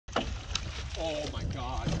Oh my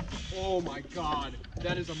God. Oh my God.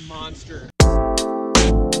 That is a monster.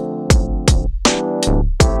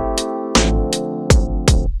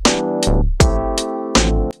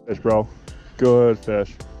 Fish, bro. Good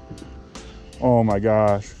fish. Oh my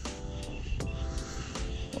gosh.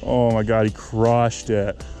 Oh my God, he crushed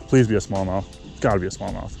it. Please be a smallmouth. It's gotta be a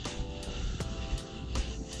smallmouth.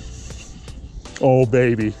 Oh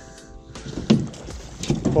baby.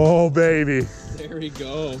 Oh baby. There we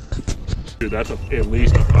go. Dude, that's at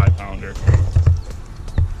least a 5-pounder.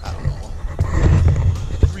 I don't know.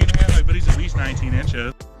 3.5, I bet he's at least 19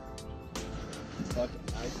 inches.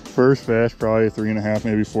 First fish, probably a 3.5,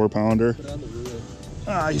 maybe 4-pounder. Put it on the ruler.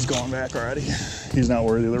 Ah, he's going back already. He's not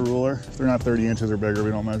worthy of the ruler. If they're not 30 inches or bigger, we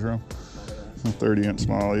don't measure them. 30-inch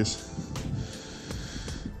smallies.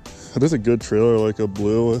 It is a good trailer, like a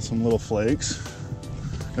blue with some little flakes.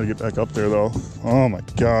 Gotta get back up there though. Oh my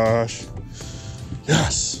gosh.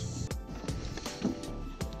 Yes.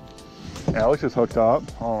 Alex is hooked up.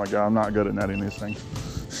 Oh my God, I'm not good at netting these things.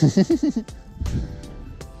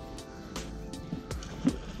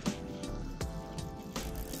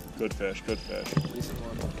 Good fish, good fish.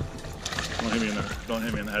 Don't hit me in the, don't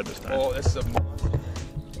hit me in the head this time. Oh, this is a monster.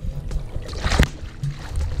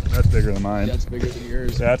 That's bigger than mine. That's bigger than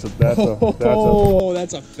yours. That's a fatty,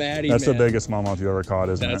 That's man. the biggest smallmouth you ever caught,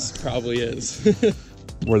 isn't it? That's probably is.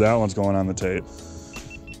 Where that one's going on the tape.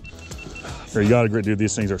 Here, you gotta grit, dude,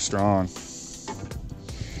 these things are strong.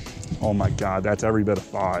 Oh my God, that's every bit of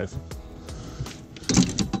 5.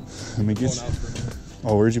 Let me get you.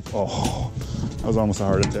 Oh, where'd you, oh, that was almost a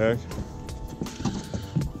heart attack.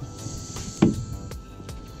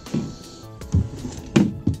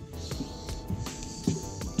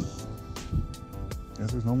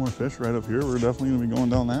 Guess there's no more fish right up here. We're definitely gonna be going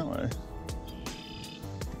down that way.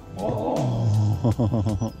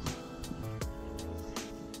 Oh.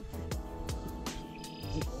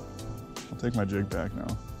 I'll take my jig back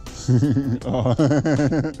now. Oh.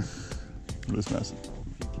 I'm just messing. You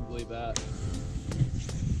can believe that.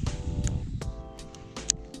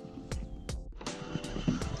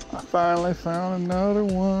 I finally found another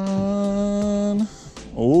one.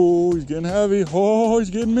 Oh, he's getting heavy. Oh, he's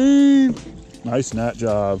getting mean. Nice net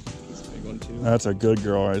job. That's a big one too. That's That's a good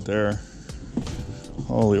girl right there.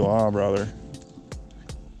 Holy wow, brother.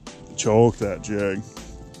 Choke that jig.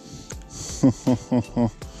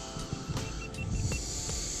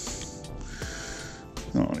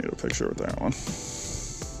 I don't need a picture with that one.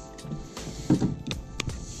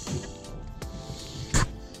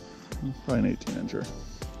 Probably an 18-incher.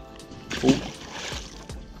 Oh.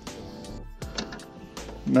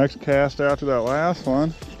 Next cast after that last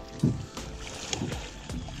one.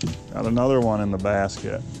 Got another one in the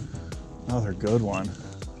basket. Another good one.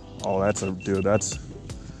 Oh, that's a, dude, that's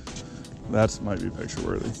might be picture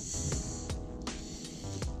worthy.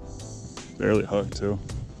 Barely hooked too.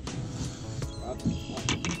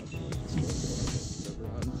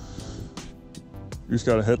 You just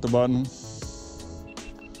gotta hit the button.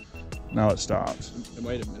 Now it stops. It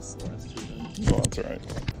might have missed the last two then. Oh, that's all right.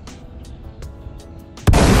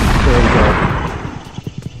 There we go.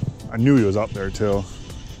 I knew he was up there too.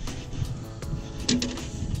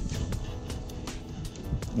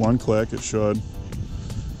 One click, it should. You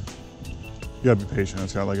gotta be patient,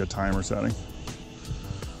 it's got like a timer setting.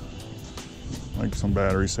 Like some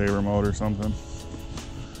battery saver mode or something.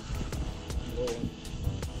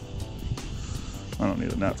 I don't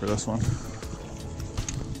need a net for this one.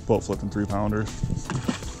 Boat flipping 3-pounders.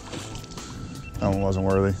 That one wasn't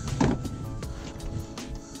worthy.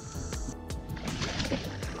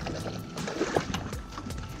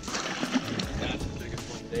 That's the biggest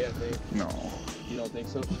one today, I think. No. You don't think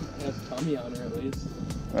so? It has tummy on her at least.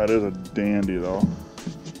 That is a dandy though.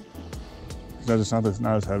 That's just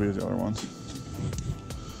not as heavy as the other ones.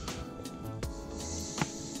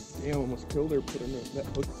 Damn, almost killed her putting that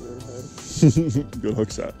hook through her head. Good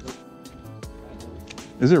hook set.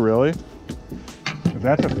 Is it really? If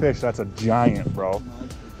that's a fish, that's a giant, bro.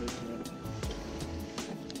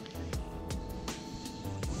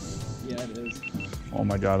 Yeah, it is. Oh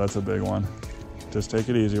my God, that's a big one. Just take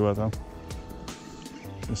it easy with them.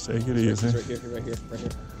 Just take it easy. Right here, right here, right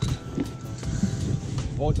here.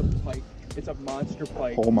 Oh, it's a pike. It's a monster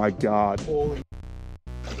pike. Oh my God. Holy.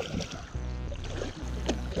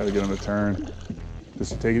 Gotta get him to turn.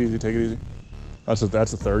 Just take it easy, take it easy.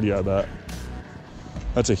 That's a 30, I bet.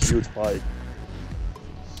 That's a huge pike.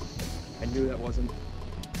 I knew that wasn't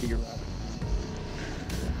bigger rabbit.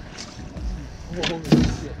 Holy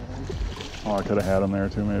shit, man. Oh, I could have had him there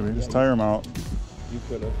too, maybe. Just tire him out. You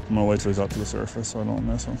could have. I'm gonna wait till he's up to the surface so I don't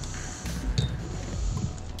miss him.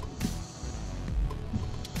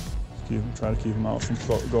 Try to keep him out.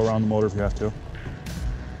 Go around the motor if you have to.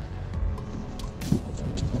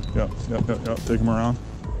 Yep. Take him around.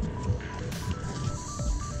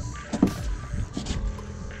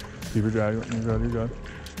 Keep your drag. You're good.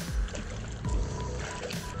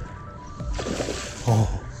 Oh.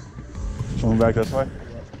 Going back this way.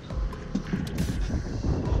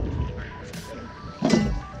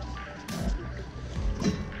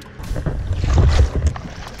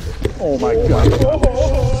 Oh my God.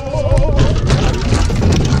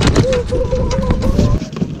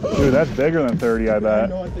 Dude, that's bigger than 30, I bet.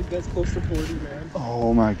 No, I think that's close to 40, man.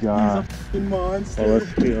 Oh my God. He's a f***ing monster. Well,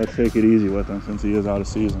 let's take it easy with him since he is out of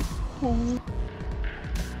season.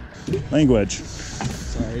 Language.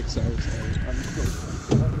 Sorry.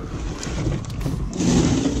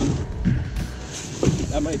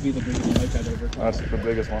 That might be the biggest pike I've ever caught. That's the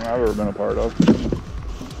biggest one I've ever been a part of.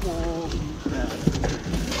 Holy crap.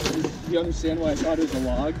 You understand why I thought it was a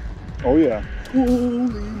log? Oh yeah. Holy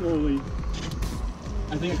moly.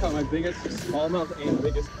 I think I caught my biggest smallmouth and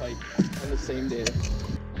biggest pike on the same day.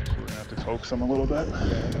 We're gonna have to coax him a little bit. Yeah,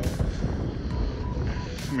 I know.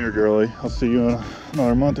 Come here, girlie. I'll see you in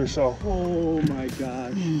another month or so. Oh my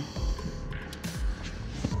gosh.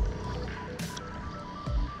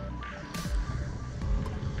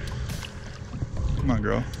 Come on,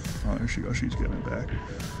 girl. Oh, there she goes. She's getting it back.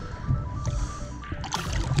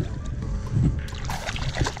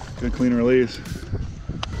 Good clean release.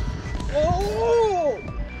 Oh!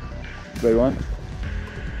 Big one.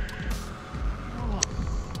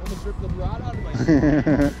 Almost ripped the rod out of my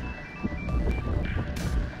hand.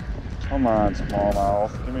 Come on,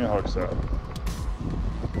 smallmouth. Give me a hook set.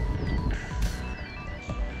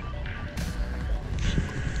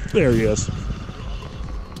 There he is.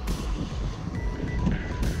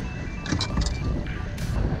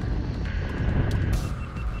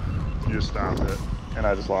 You just stopped it, and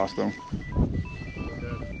I just lost him.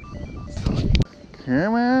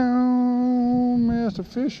 Come on, Mr.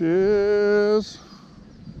 Fishes.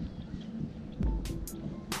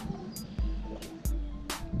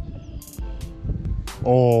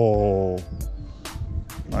 Oh,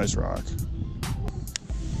 nice rock.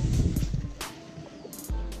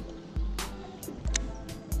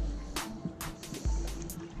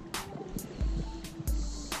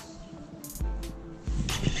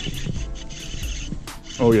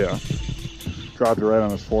 Oh yeah, dropped it right on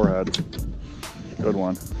his forehead. Good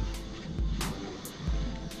one.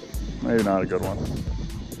 Maybe not a good one.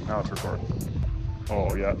 Now it's recording.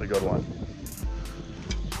 Oh yeah, the good one.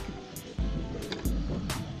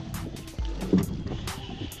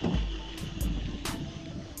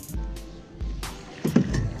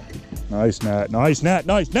 Nice net, nice net,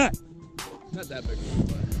 nice net. Not that big,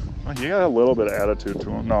 but He got a little bit of attitude to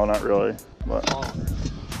him. No, not really. But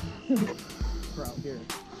we're out here.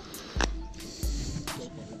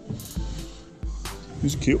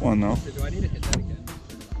 he's a cute one though. Do I need to hit that again?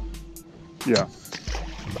 Yeah.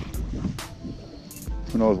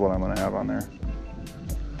 Who knows what I'm gonna have on there.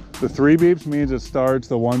 The 3 beeps means it starts,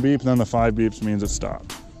 the 1 beep, and then the 5 beeps means it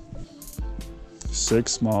stopped.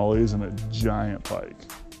 6 smallies and a giant pike.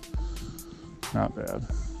 Not bad.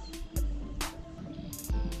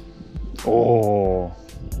 Oh,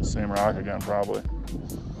 same rock again, probably.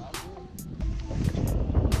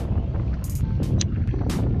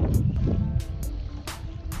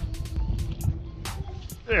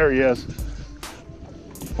 There he is.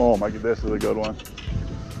 Oh my God, this is a good one.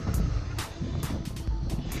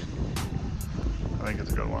 I think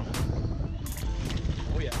it's a good one.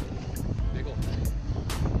 Oh yeah. Big old thing.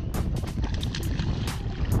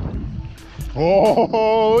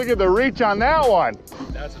 Oh, look at the reach on that one.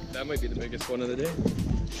 That might be the biggest one of the day.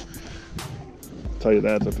 Tell you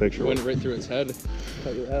that's a picture. It went right through its head.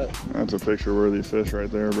 Tell you that. That's a picture worthy fish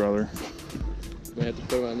right there, brother. Might have to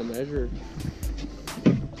put him on the measure.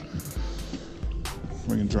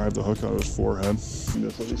 We can drive the hook out of his forehead. This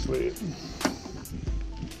will be sweet.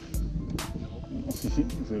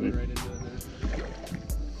 Went right into it.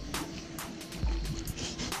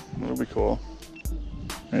 That'll be cool.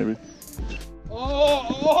 Maybe.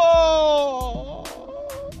 Oh!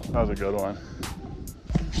 That was a good one.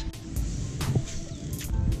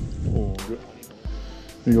 Oh, good.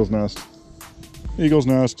 Eagle's nest. Eagle's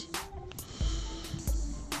nest.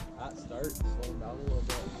 Hot start, slow him down a little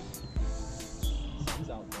bit. Sun's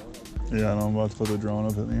out though. Yeah, and I'm about to put the drone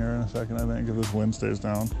up in the air in a second, I think, if this wind stays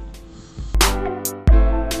down.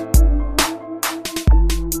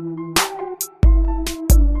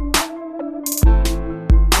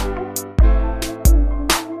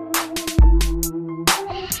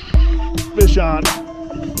 Fish on.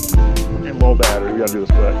 And low battery, we gotta do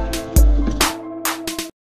this quick.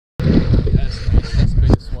 That's the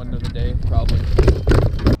biggest one of the day, probably.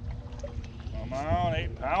 Come on,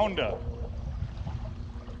 8-pounder.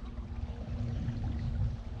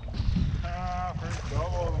 First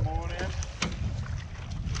double of the morning.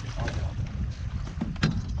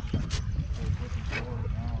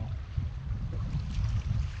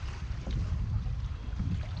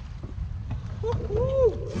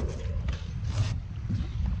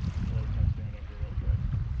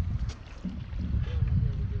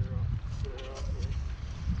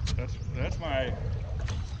 That's my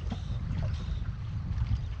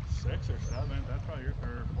 6 or 7. That's probably your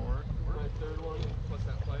 3rd or 4th. My 3rd one, plus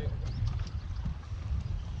that plate.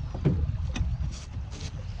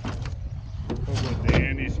 Couple of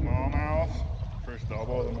dandy smallmouth. First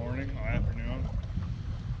double of the morning, afternoon.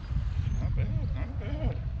 Not bad, not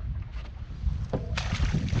bad.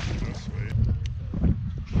 That's sweet.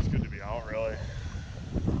 It's good to be out, really.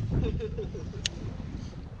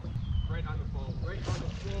 Right on the phone, right on the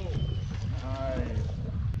phone. Nice.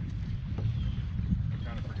 I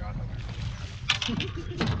kind of forgot that.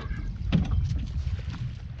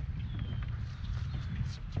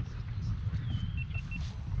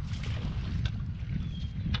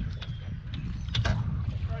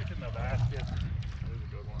 Right in the basket. That was a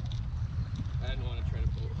good one. I didn't want to try to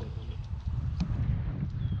pull it on it.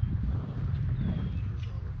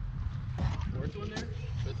 4th one there?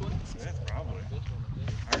 5th one? Yeah, probably. 5th one, I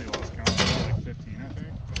think. I already lost count. I was like 15, I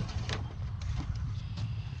think.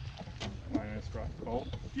 Minus rock. Oh,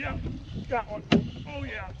 yeah, got one. Oh,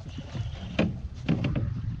 yeah.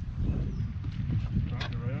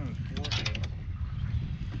 Dropped it right on his forehead.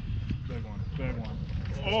 Big one, big one.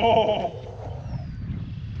 Oh!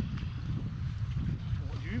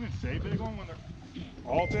 Do you even say big one when they're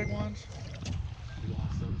all big ones? You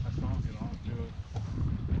lost them. I saw him get off, too.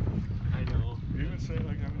 I know. You even say, like,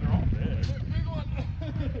 I mean, they're all big. Big one!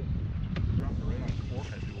 Dropped it right on his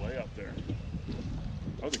forehead, dude, way up there.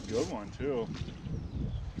 That was a good one, too.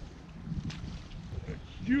 A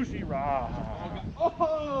juicy rod.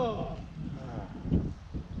 Oh!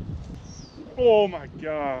 Oh my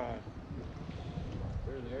God.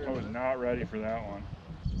 They're there. I was not ready for that one.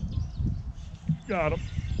 Got him.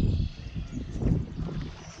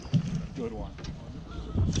 Good one.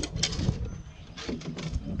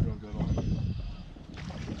 Real good one.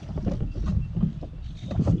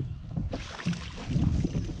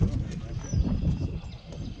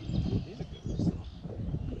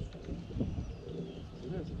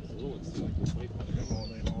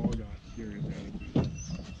 They all got serious attitude.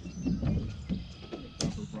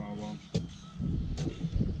 Temper problem.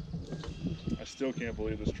 I still can't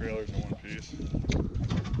believe this trailer's in one piece.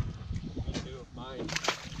 Mine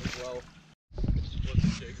as well. What's the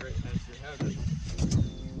jig right past your head?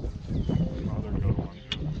 Another good one.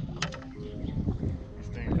 He's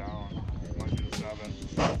staying down. Might be the 7.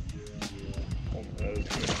 Oh, that is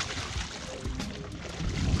good.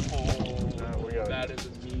 Oh, we gotta, that is a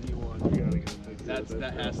meaty one. we gotta get a picture of That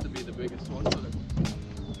this has to be the biggest one.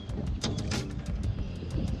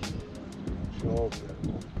 So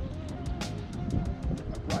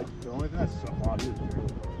the only thing that sucks, the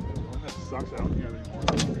only that sucks, I don't think I have any more of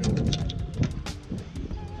this.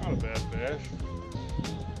 Not a bad fish.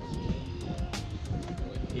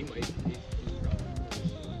 he might. He's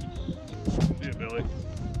See ya, Billy.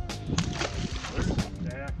 There's a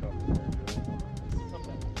stack up there.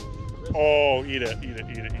 Oh, eat it, eat it,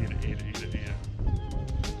 eat it, eat it, eat it, eat it, eat it.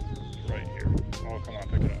 Right here. Oh, come on,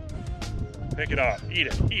 pick it up. Pick it up. Eat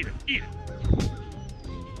it, eat it, eat it.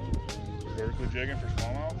 Vertically jigging for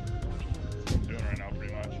smallmouth. That's what I'm doing right now,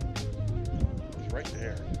 pretty much. It's right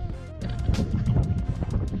there.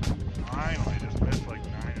 Finally, just missed like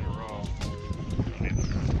 9 in a row.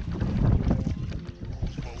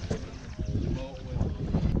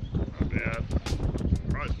 Not bad.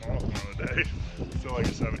 Probably smallest one of the day. Still like a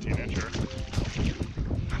 17-incher.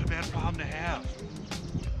 Not a bad problem to have.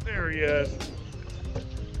 There he is.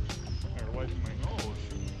 Better wipe my nose.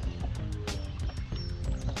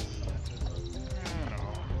 I don't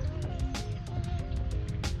know.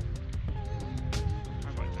 I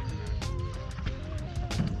might take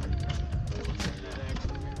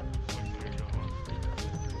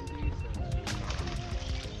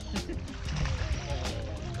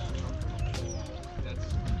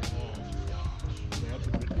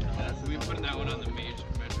We put that one on the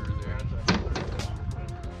measure there. That's a big one.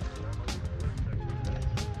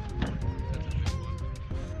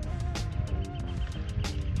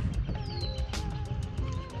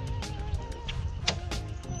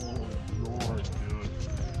 Oh, Lord, dude.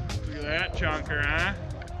 Look at that chunker, huh?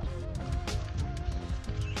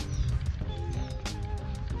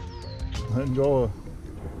 Letting go of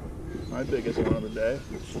My biggest one of the day.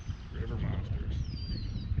 River monsters.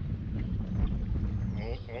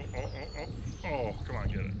 Oh, come on,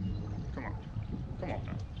 get it. Come on. Come on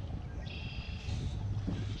now.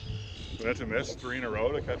 So that's a miss, 3 in a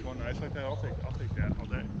row to catch one nice like that. I'll take that all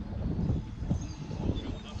day.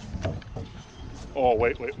 Oh,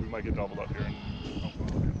 wait, we might get doubled up here.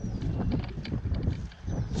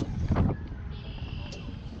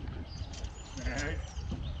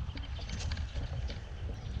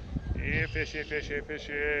 Yeah, fishy, fishy,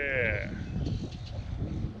 fishy.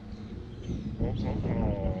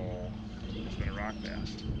 Oh. It's been a rock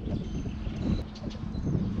bass.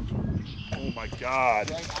 Oh my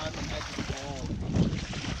God. Right on the edge of the bowl.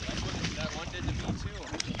 That's what that one did to me too.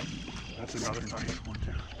 That's another nice one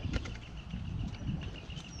too.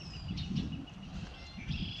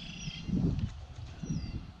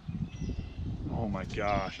 Oh my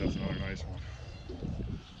gosh, that's another nice one.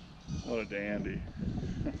 What a dandy.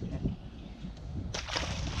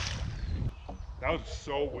 That was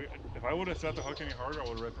so weird. If I would have set the hook any harder, I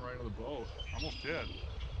would have ripped it right into the boat. Almost did.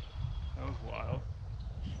 That was wild.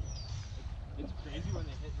 It's crazy when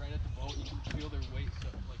they hit right at the boat. You can feel their weight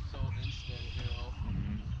so instant, you know.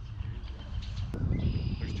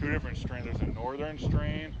 There's 2 different strains. There's a northern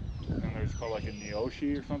strain, and there's called like a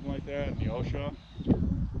Neoshi or something like that, Neosha.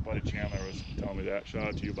 Buddy Chandler was telling me that. Shout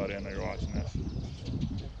out to you, buddy. I know you're watching this.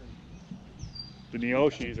 The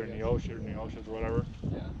Neoshis or Neoshas or whatever.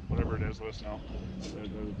 Yeah. Whatever it is, let us know. They're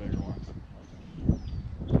the bigger ones.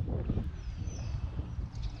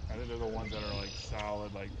 I think they're the ones that are like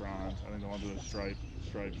solid, like bronze. I think the ones with the stripes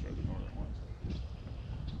are the northern ones.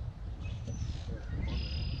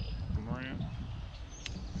 Boomerang.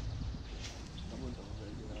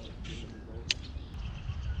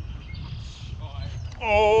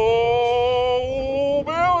 Oh,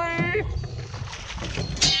 Billy!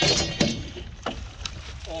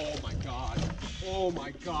 Oh my God. Oh my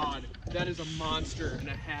God. That is a monster and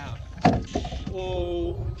a half.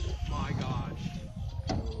 Oh my gosh.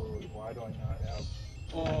 Why do I not have?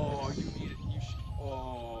 Oh, you need it. You should.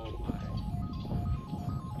 Oh my.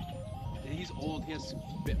 He's old. He has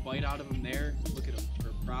a bite out of him there. Look at him. Or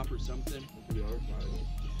a prop or something. Look at the other side.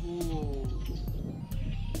 Oh.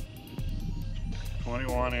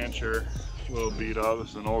 21 incher, a little beat up. This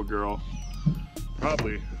is an old girl.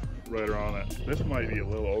 Probably right around that. This might be a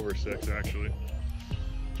little over 6 actually.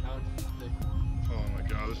 Oh my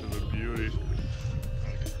God, this is a beauty.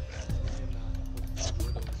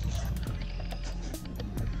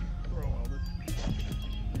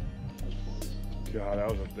 God, that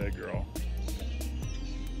was a big girl.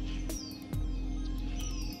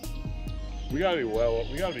 We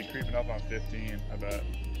gotta be creeping up on 15, I bet.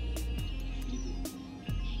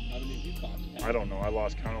 I don't know, I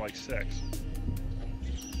lost count of like 6.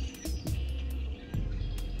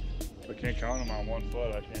 If I can't count them on 1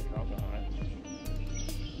 foot, I can't count the high.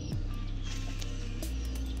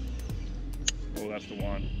 Oh, that's the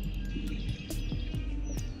one.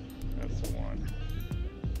 That's the one.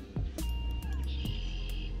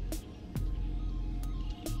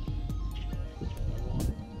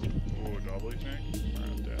 Oh, double, you think?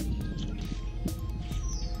 Not dead.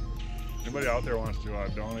 Anybody out there wants to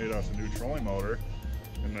donate us a new trolling motor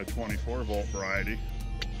in the 24 volt variety,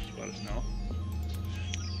 let us know.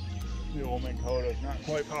 The old Minn Kota is not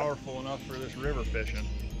quite powerful enough for this river fishing.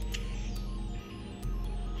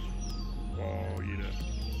 Oh, eat it.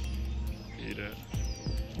 Eat it.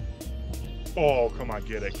 Oh, come on,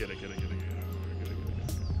 get it. Come on.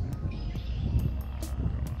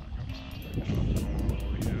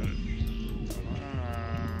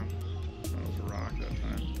 That was a rock that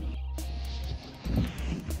time.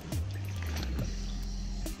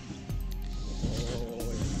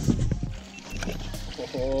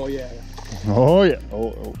 Oh yeah. Oh yeah.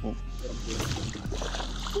 Oh.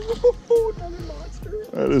 Another monster.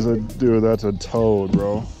 That is that's a toad,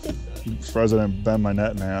 bro. I'm surprised I didn't bend my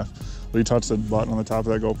net in half. Will you touch the button on the top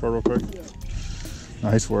of that GoPro real quick? Yeah.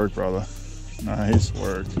 Nice work, brother. Nice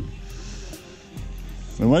work.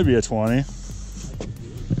 It might be a 20.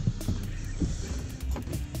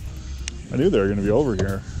 I knew they were going to be over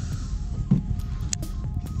here.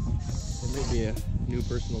 It may be a new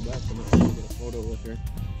personal best. I'm going to get a photo with her.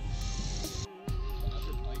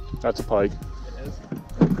 That's a pike. It is.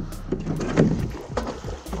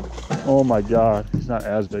 Oh my God. He's not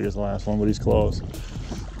as big as the last one, but he's close.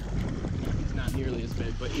 He's not nearly as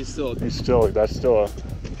big, but that's still a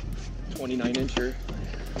 29 incher.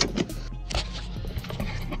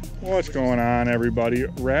 What's going on, everybody?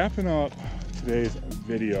 Wrapping up today's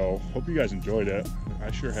video. Hope you guys enjoyed it.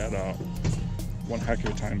 I sure had one heck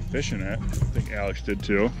of a time fishing it. I think Alex did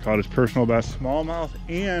too. Caught his personal best smallmouth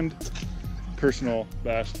and personal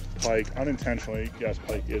best pike unintentionally. Yes,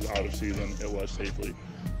 pike is out of season. It was safely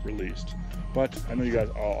released. But I know you guys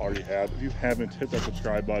all already have. If you haven't, hit that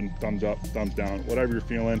subscribe button, thumbs up, thumbs down, whatever you're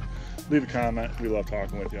feeling. Leave a comment. We love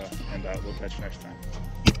talking with you, and we'll catch you next time.